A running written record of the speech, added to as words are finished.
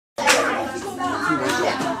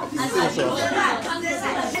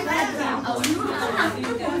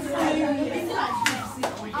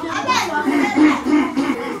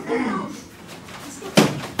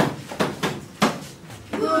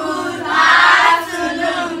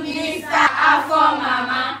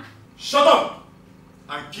Shut up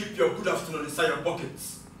and keep your good afternoon inside your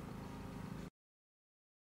pockets.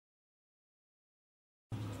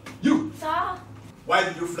 You! Sir? Why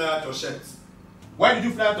did you fly out your shirt? Why did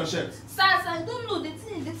you fly out your shirt? Sir, I don't know the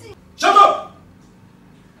thing. Shut up!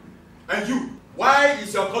 And you, why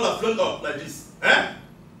is your collar flown up like this? Eh?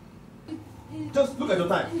 Just look at your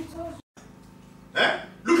tie. Eh?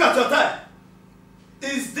 Look at your tie.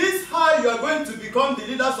 Is this how you are going to become the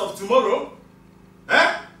leaders of tomorrow?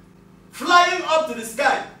 Eh? Flying up to the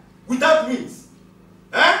sky without wings.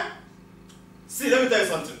 Eh? See, let me tell you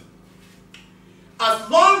something. As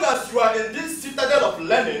long as you are in this citadel of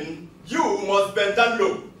learning, you must bend down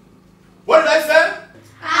low. What did I say?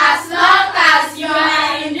 As long as you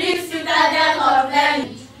are in this citadel of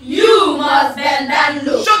learning, you must bend down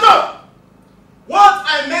low. Shut up! What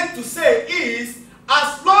I meant to say is,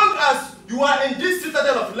 as long as you are in this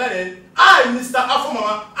citadel of learning, I, Mr.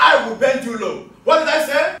 Afomama, I will bend you low. What did I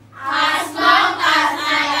say? As long as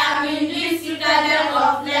I am in this citadel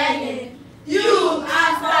of learning, you,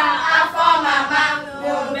 Master Afomama,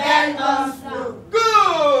 will bend us low.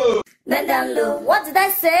 Good! Bend down low. What did I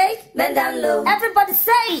say? Bend down low. Everybody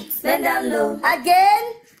say it. Bend down low.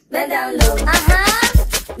 Again. Bend down low.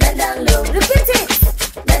 Bend down low. Repeat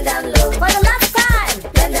it. Bend down low. For the last time.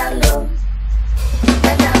 Bend down low.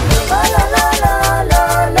 Bend down low. Oh, lo, lo, lo, lo,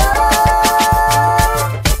 lo.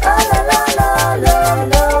 Oh, lo, lo, lo, lo,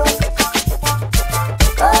 lo.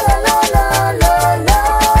 Oh, lo, lo, lo, lo, lo.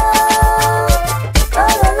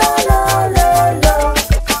 Oh, lo, lo, lo, lo, lo.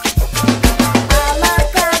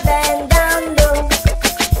 Amaka, bend down low.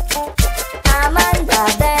 Amanda,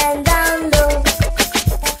 bend down low.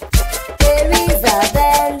 Teresa,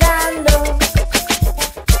 bend down low.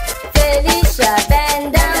 Felicia, bend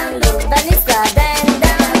down low. Vanessa, bend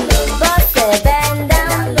down low. Bosse, bend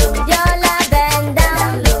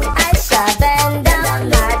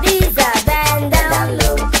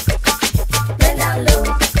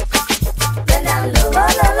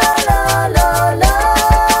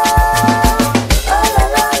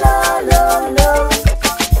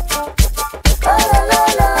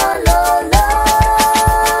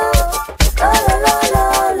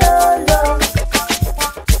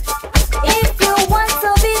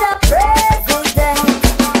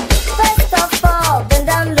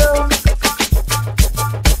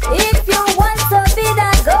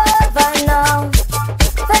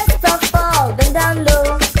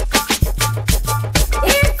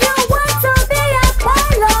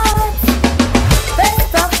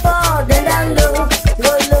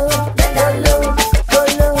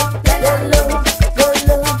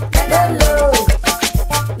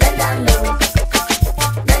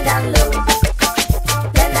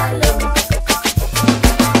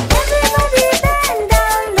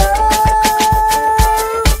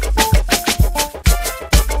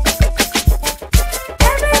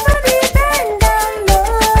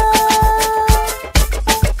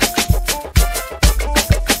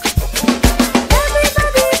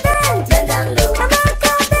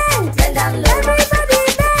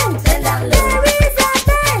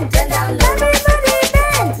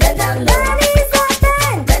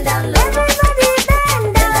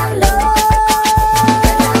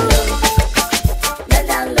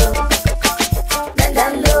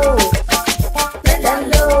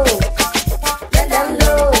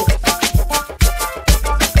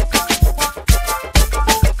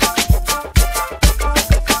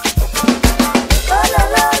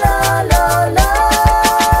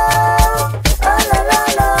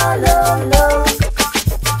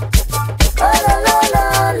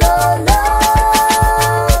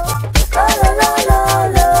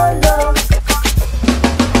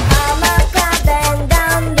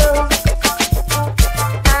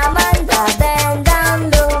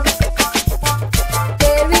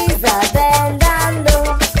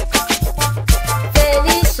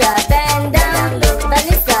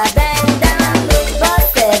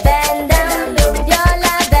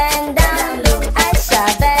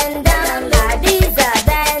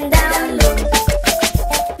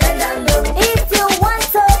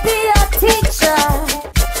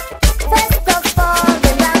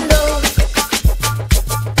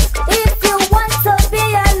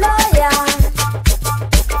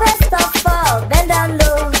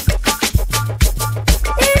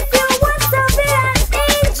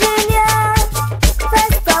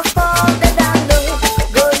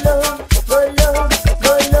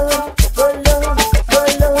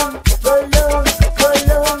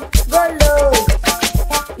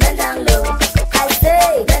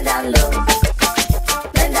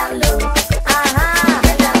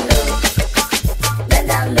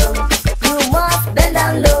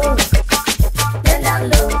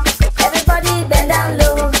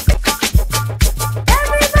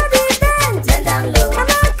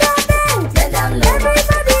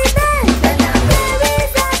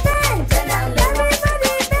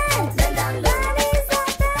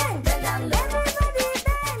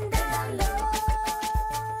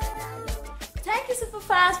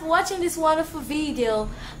wonderful video.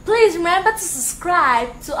 Please remember to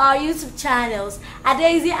subscribe to our YouTube channels,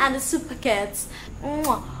 Adaisy and the Super Kids.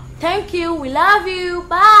 Thank you. We love you.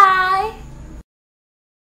 Bye.